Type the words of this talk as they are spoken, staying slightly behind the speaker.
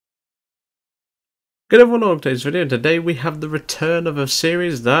Good everyone, on today's video, and today we have the return of a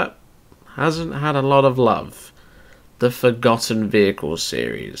series that hasn't had a lot of love. The Forgotten Vehicles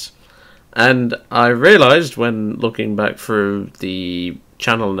series. And I realised when looking back through the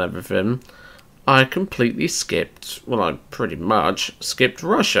channel and everything, I completely skipped, well, I pretty much skipped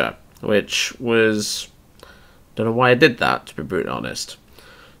Russia, which was, don't know why I did that, to be brutally honest.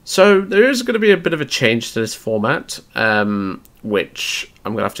 So there is going to be a bit of a change to this format, which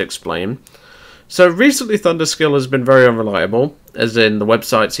I'm going to have to explain. So recently Thunderskill has been very unreliable, as in the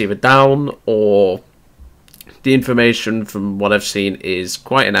website's either down or the information from what I've seen is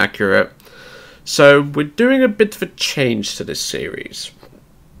quite inaccurate. So we're doing a bit of a change to this series.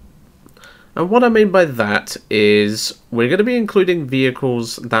 And what I mean by that is we're going to be including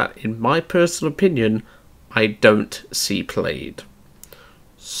vehicles that, in my personal opinion, I don't see played.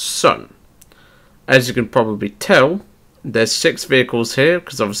 So, as you can probably tell, there's 6 vehicles here,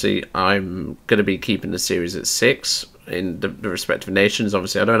 because obviously I'm going to be keeping the series at 6 in the respective nations.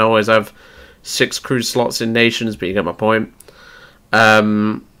 Obviously I don't always have 6 crew slots in nations, but you get my point.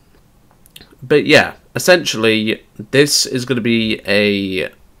 But yeah, essentially this is going to be a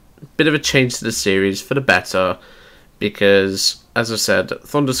bit of a change to the series for the better, because as I said,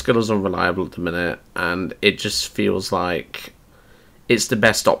 Thunderskill is unreliable at the minute, and it just feels like it's the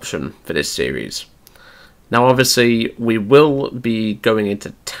best option for this series. Now obviously we will be going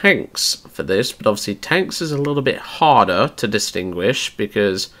into tanks for this, but obviously tanks is a little bit harder to distinguish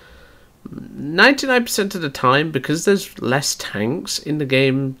because 99% of the time, because there's less tanks in the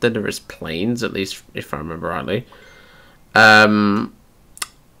game than there is planes, at least if I remember rightly,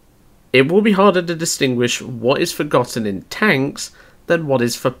 it will be harder to distinguish what is forgotten in tanks than what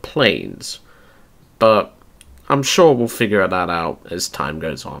is for planes. But I'm sure we'll figure that out as time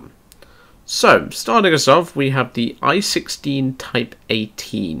goes on. So, starting us off, we have the I-16 Type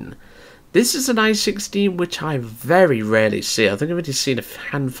 18. This is an I-16 which I very rarely see. I think I've only seen a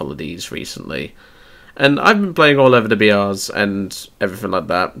handful of these recently. And I've been playing all over the BRs and everything like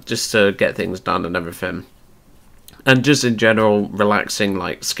that, just to get things done and everything. And just in general, relaxing,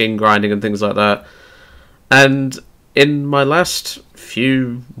 like skin grinding and things like that. And in my last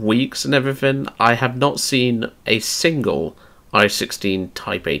few weeks and everything, I have not seen a single I-16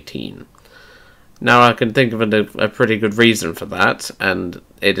 Type 18. Now I can think of a pretty good reason for that, and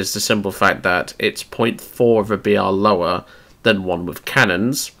it is the simple fact that it's 0.4 of a BR lower than one with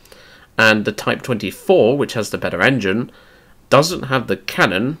cannons, and the Type 24, which has the better engine, doesn't have the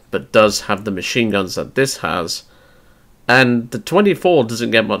cannon, but does have the machine guns that this has. And the 24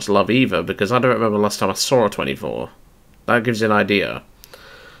 doesn't get much love either, because I don't remember last time I saw a 24. That gives you an idea.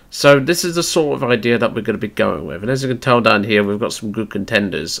 So this is the sort of idea that we're going to be going with. And as you can tell down here, we've got some good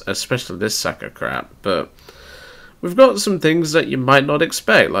contenders, especially this sack of crap. But we've got some things that you might not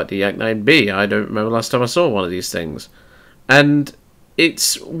expect, like the Yak 9B. I don't remember last time I saw one of these things. And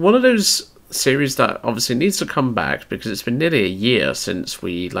it's one of those series that obviously needs to come back, because it's been nearly a year since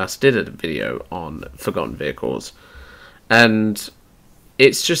we last did a video on Forgotten Vehicles. And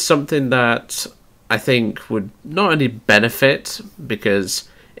it's just something that I think would not only benefit, because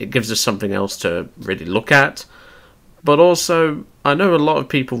it gives us something else to really look at, but also I know a lot of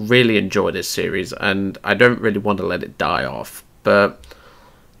people really enjoy this series, and I don't really want to let it die off. But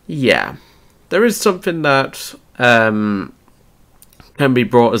yeah, there is something that can be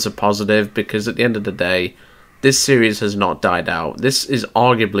brought as a positive, because at the end of the day, this series has not died out. This is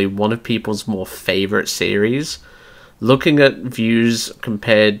arguably one of people's more favourite series. Looking at views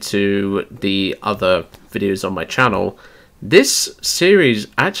compared to the other videos on my channel, this series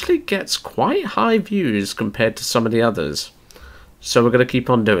actually gets quite high views compared to some of the others. So we're going to keep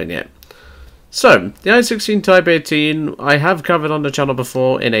on doing it. So, the I-16 Type 18 I have covered on the channel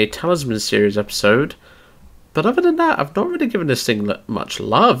before in a Talisman series episode. But other than that, I've not really given this thing much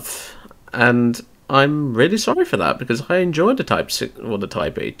love. And I'm really sorry for that, because I enjoyed the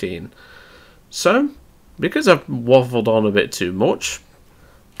Type 18. So, because I've waffled on a bit too much,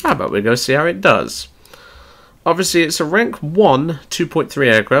 how about we go see how it does? Obviously, it's a rank 1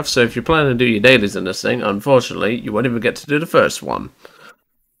 2.3 aircraft, so if you're planning to do your dailies in this thing, unfortunately, you won't even get to do the first one.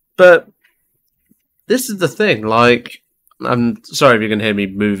 But this is the thing, like, I'm sorry if you can hear me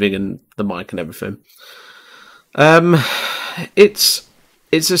moving and the mic and everything. It's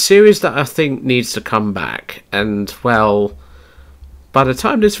a series that I think needs to come back, and, well, by the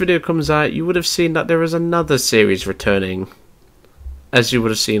time this video comes out, you would have seen that there is another series returning, as you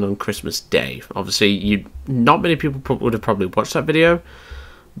would have seen on Christmas Day. Obviously, not many people would have probably watched that video,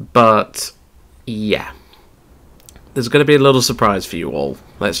 but yeah, there's going to be a little surprise for you all.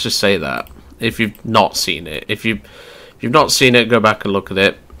 Let's just say that, if you've not seen it. If you've not seen it, go back and look at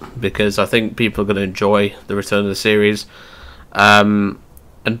it. because I think people are going to enjoy the return of the series. And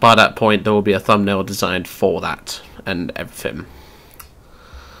by that point, there will be a thumbnail designed for that and everything.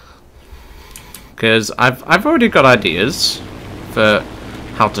 Because I've already got ideas for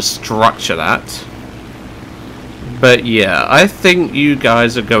how to structure that. But yeah, I think you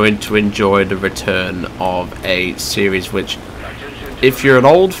guys are going to enjoy the return of a series which, if you're an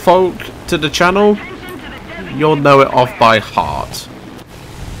old folk to the channel, you'll know it off by heart.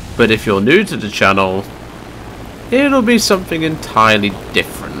 But if you're new to the channel, it'll be something entirely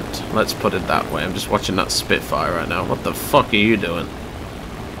different. Let's put it that way. I'm just watching that Spitfire right now. What the fuck are you doing?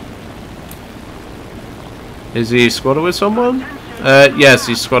 Is he squadded with someone? Yes,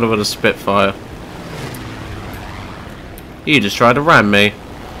 he's squadded with a Spitfire. He just tried to ram me.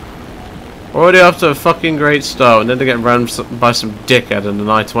 Already off to a fucking great start, and then to get rammed by some dickhead in an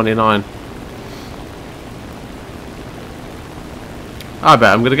I-29. I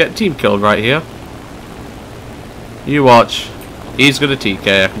bet I'm gonna get team killed right here. You watch. He's gonna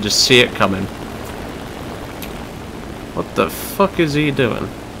TK. I can just see it coming. What the fuck is he doing?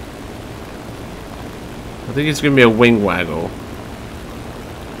 I think he's gonna be a wing waggle.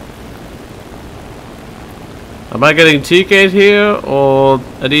 Am I getting TK'd here, or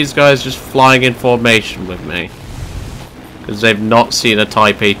are these guys just flying in formation with me? Because they've not seen a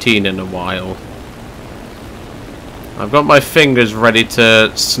Type 18 in a while. I've got my fingers ready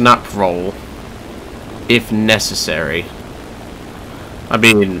to snap roll, if necessary. I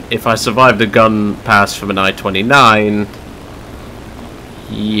mean, if I survive the gun pass from an I-29,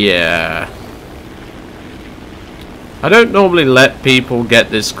 yeah. I don't normally let people get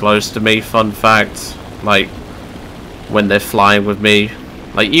this close to me, fun fact. Like, when they're flying with me,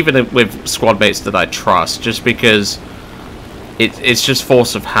 like even with squad mates that I trust, just because it's just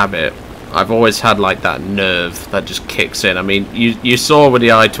force of habit. I've always had like that nerve that just kicks in. I mean, you saw with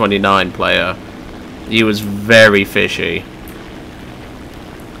the I-29 player, he was very fishy.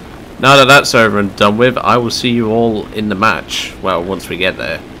 Now that that's over and done with, I will see you all in the match. Well, once we get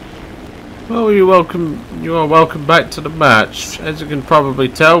there. Well, you are welcome back to the match. As you can probably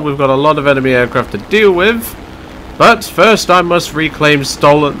tell, we've got a lot of enemy aircraft to deal with. But first I must reclaim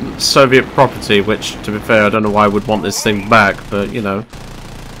stolen Soviet property, which, to be fair, I don't know why I would want this thing back, but, you know.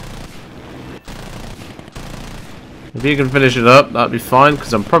 If you can finish it up, that'd be fine,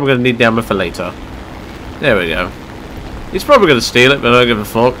 because I'm probably going to need the ammo for later. There we go. He's probably going to steal it, but I don't give a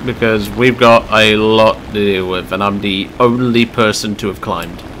fuck, because we've got a lot to deal with, and I'm the only person to have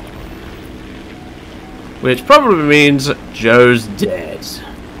climbed. Which probably means Joe's dead,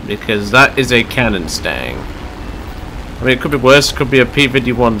 because that is a cannon stang. I mean, it could be worse. It could be a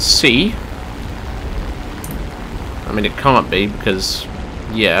P-51C. I mean, it can't be, because,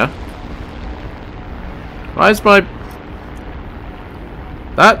 yeah. Why is my...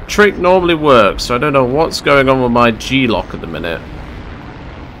 That trick normally works, so I don't know what's going on with my G-lock at the minute.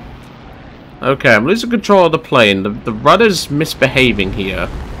 Okay, I'm losing control of the plane. The rudder's misbehaving here.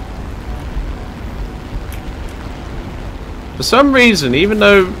 For some reason, even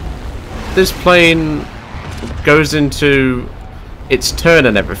though this plane goes into its turn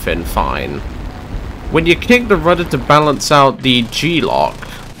and everything fine, when you kick the rudder to balance out the G-lock,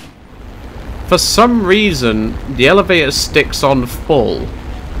 for some reason the elevator sticks on full.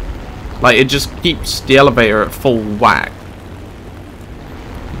 Like, it just keeps the elevator at full whack.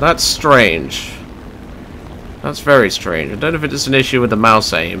 That's strange. That's very strange. I don't know if it's an issue with the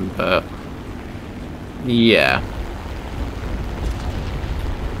mouse aim, but yeah.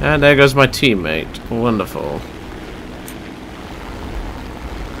 And there goes my teammate. Wonderful.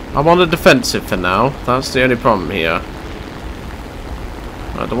 I'm on the defensive for now. That's the only problem here.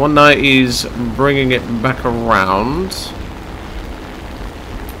 Right, the 190's bringing it back around.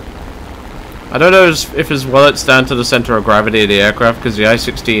 I don't know if as well it's down to the center of gravity of the aircraft, because the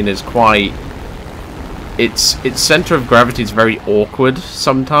I-16 is quite... Its center of gravity is very awkward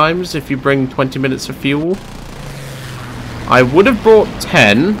sometimes if you bring 20 minutes of fuel. I would have brought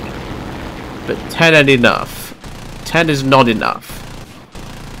 10, but 10 ain't enough. 10 is not enough.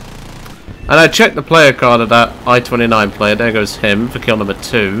 And I checked the player card of that I-29 player. There goes him for kill number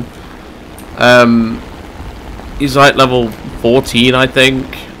 2. He's like level 14, I think.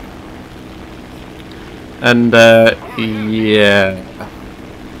 And, yeah.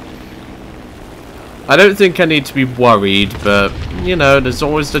 I don't think I need to be worried, but, you know, there's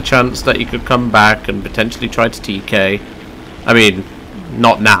always the chance that he could come back and potentially try to TK. I mean,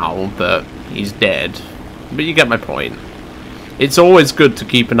 not now, but he's dead. But you get my point. It's always good to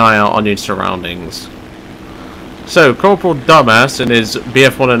keep an eye out on your surroundings. So, Corporal Dumbass in his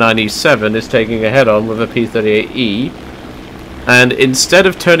BF-109E7 is taking a head-on with a P-38E. And instead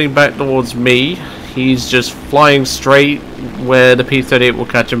of turning back towards me, he's just flying straight where the P-38 will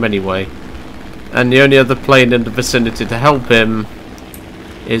catch him anyway. And the only other plane in the vicinity to help him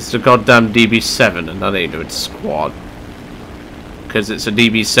is the goddamn DB-7, and that ain't doing squat. Because it's a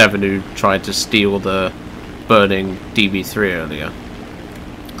DB-7 who tried to steal the burning DB-3 earlier.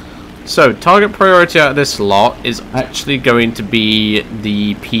 So, target priority out of this lot is actually going to be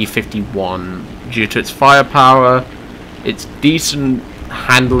the P-51 due to its firepower, its decent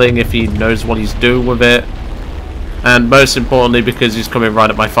handling if he knows what he's doing with it, and most importantly because he's coming right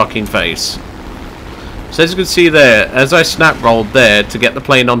at my fucking face. So as you can see there, as I snap rolled there to get the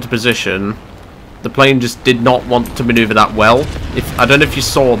plane onto position, the plane just did not want to maneuver that well. I don't know if you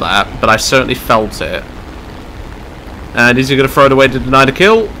saw that, but I certainly felt it. And is he going to throw it away to deny the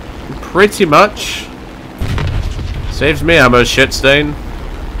kill? Pretty much. Saves me ammo, shit stain.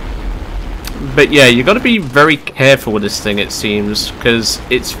 But yeah, you got to be very careful with this thing, it seems, because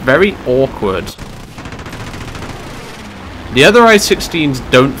it's very awkward. The other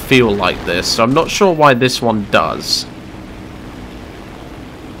I-16s don't feel like this, so I'm not sure why this one does.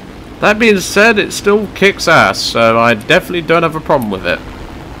 That being said, it still kicks ass, so I definitely don't have a problem with it.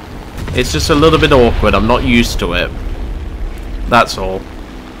 It's just a little bit awkward, I'm not used to it. That's all.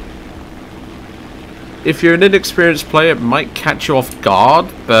 If you're an inexperienced player, it might catch you off guard,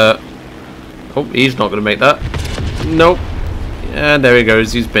 but... Oh, he's not going to make that. Nope. And there he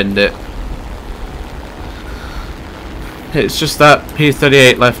goes, he's binned it. It's just that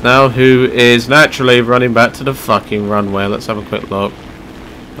P-38 left now, who is naturally running back to the fucking runway. Let's have a quick look.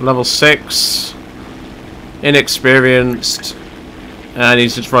 Level 6. Inexperienced. And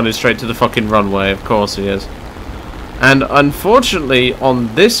he's just running straight to the fucking runway. Of course he is. And unfortunately,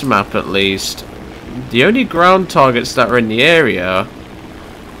 on this map at least, the only ground targets that are in the area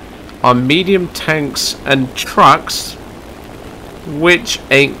are medium tanks and trucks, which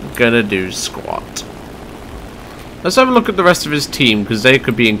ain't gonna do squat. Let's have a look at the rest of his team, because they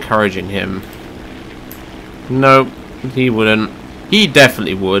could be encouraging him. Nope, he wouldn't. He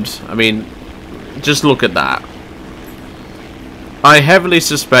definitely would. I mean, just look at that. I heavily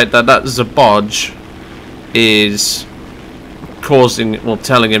suspect that that Zaboj is causing, well,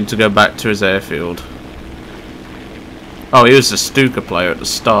 telling him to go back to his airfield. Oh, he was a Stuka player at the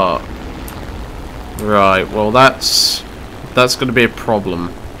start. Right, well that's going to be a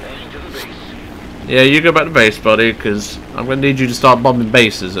problem. Yeah, you go back to base, buddy, because I'm going to need you to start bombing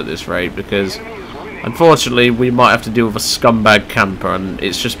bases at this rate, because unfortunately we might have to deal with a scumbag camper, and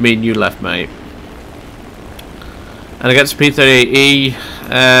it's just me and you left, mate. And against P-38E,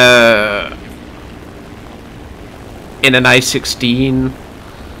 in an I-16,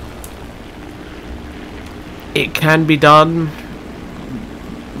 it can be done,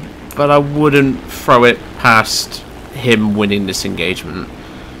 but I wouldn't throw it past him winning this engagement.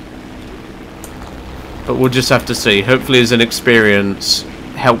 But we'll just have to see. Hopefully his inexperience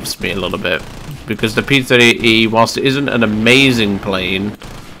helps me a little bit, because the P-38E, whilst it isn't an amazing plane,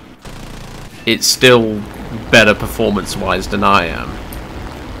 it's still better performance-wise than I am.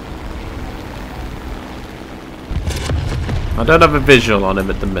 I don't have a visual on him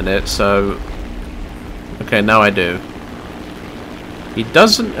at the minute, so... Okay, now I do. He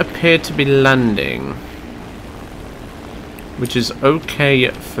doesn't appear to be landing, which is okay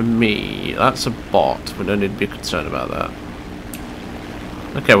for me. That's a bot. We don't need to be concerned about that.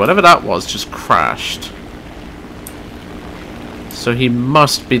 Okay, whatever that was just crashed. So he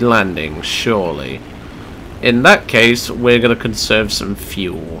must be landing, surely. In that case, we're going to conserve some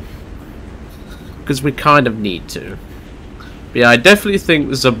fuel, because we kind of need to. But yeah, I definitely think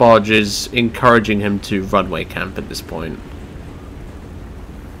Zaboj is encouraging him to runway camp at this point.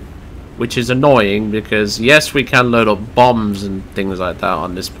 Which is annoying, because yes, we can load up bombs and things like that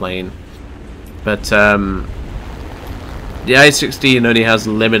on this plane. But the I-16 only has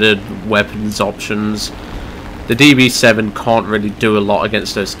limited weapons options. The DB-7 can't really do a lot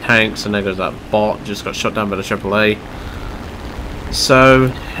against those tanks, and there goes that bot, just got shot down by the AAA.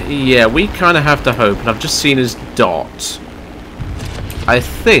 So, yeah, we kind of have to hope, and I've just seen his dot. I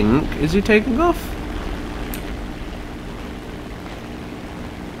think... Is he taking off?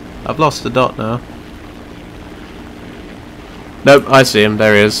 I've lost the dot now. Nope, I see him.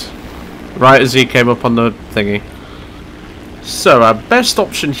 There he is. Right as he came up on the thingy. So, our best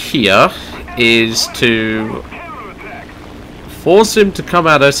option here is to force him to come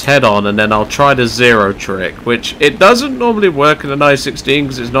at us head on, and then I'll try the zero trick, which it doesn't normally work in an I-16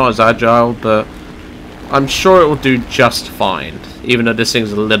 because it's not as agile, but I'm sure it will do just fine, even though this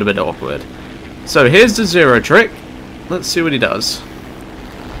thing's a little bit awkward. So here's the zero trick. Let's see what he does.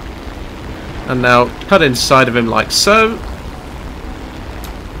 And now cut inside of him like so.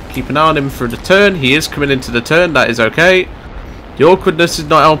 Keep an eye on him through the turn. He is coming into the turn. That is okay. The awkwardness is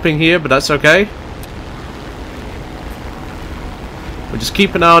not helping here, but that's okay. We'll just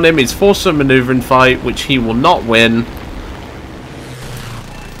keep an eye on him. He's forced a maneuvering fight, which he will not win.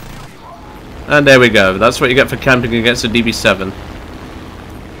 And there we go. That's what you get for camping against a DB7.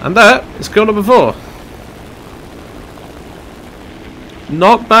 And that is kill number 4.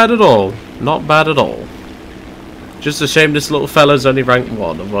 Not bad at all. Not bad at all. Just a shame this little fella's only rank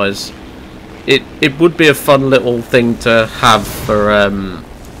 1. Otherwise, it would be a fun little thing to have for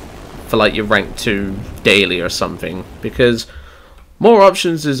like your rank 2 daily or something. Because more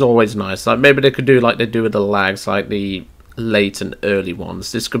options is always nice. Like maybe they could do like they do with the lags, like the late and early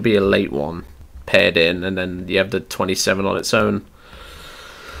ones. This could be a late one paired in, and then you have the 27 on its own.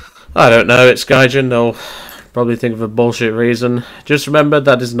 I don't know. It's Gaijin. They'll probably think of a bullshit reason. Just remember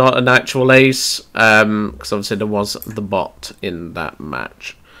that is not an actual ace, because obviously there was the bot in that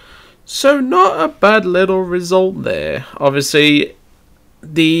match. So not a bad little result there. Obviously,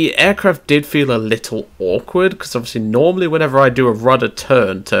 the aircraft did feel a little awkward, because obviously normally whenever I do a rudder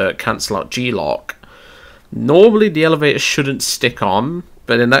turn to cancel out G-lock, normally the elevator shouldn't stick on,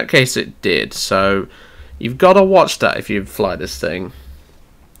 but in that case it did. So you've got to watch that if you fly this thing.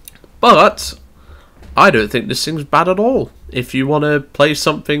 But I don't think this thing's bad at all. If you want to play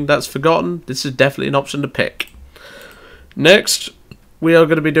something that's forgotten, this is definitely an option to pick. Next, we are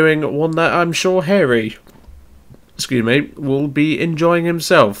going to be doing one that I'm sure Harry, excuse me, will be enjoying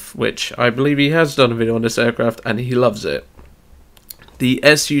himself, which I believe he has done a video on this aircraft and he loves it. The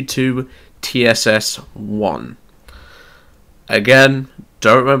Su-2 TSS-1. Again,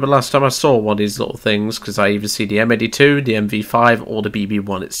 don't remember last time I saw one of these little things, because I either see the M82, the MV5, or the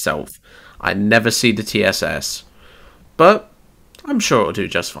BB1 itself. I never see the TSS. But I'm sure it'll do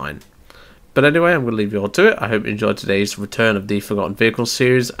just fine. But anyway, I'm going to leave you all to it. I hope you enjoyed today's return of the Forgotten Vehicles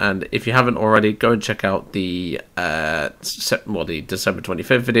series. And if you haven't already, go and check out the the December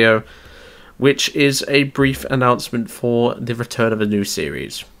 25th video, which is a brief announcement for the return of a new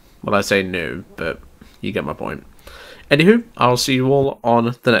series. Well, I say new, but you get my point. Anywho, I'll see you all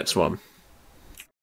on the next one.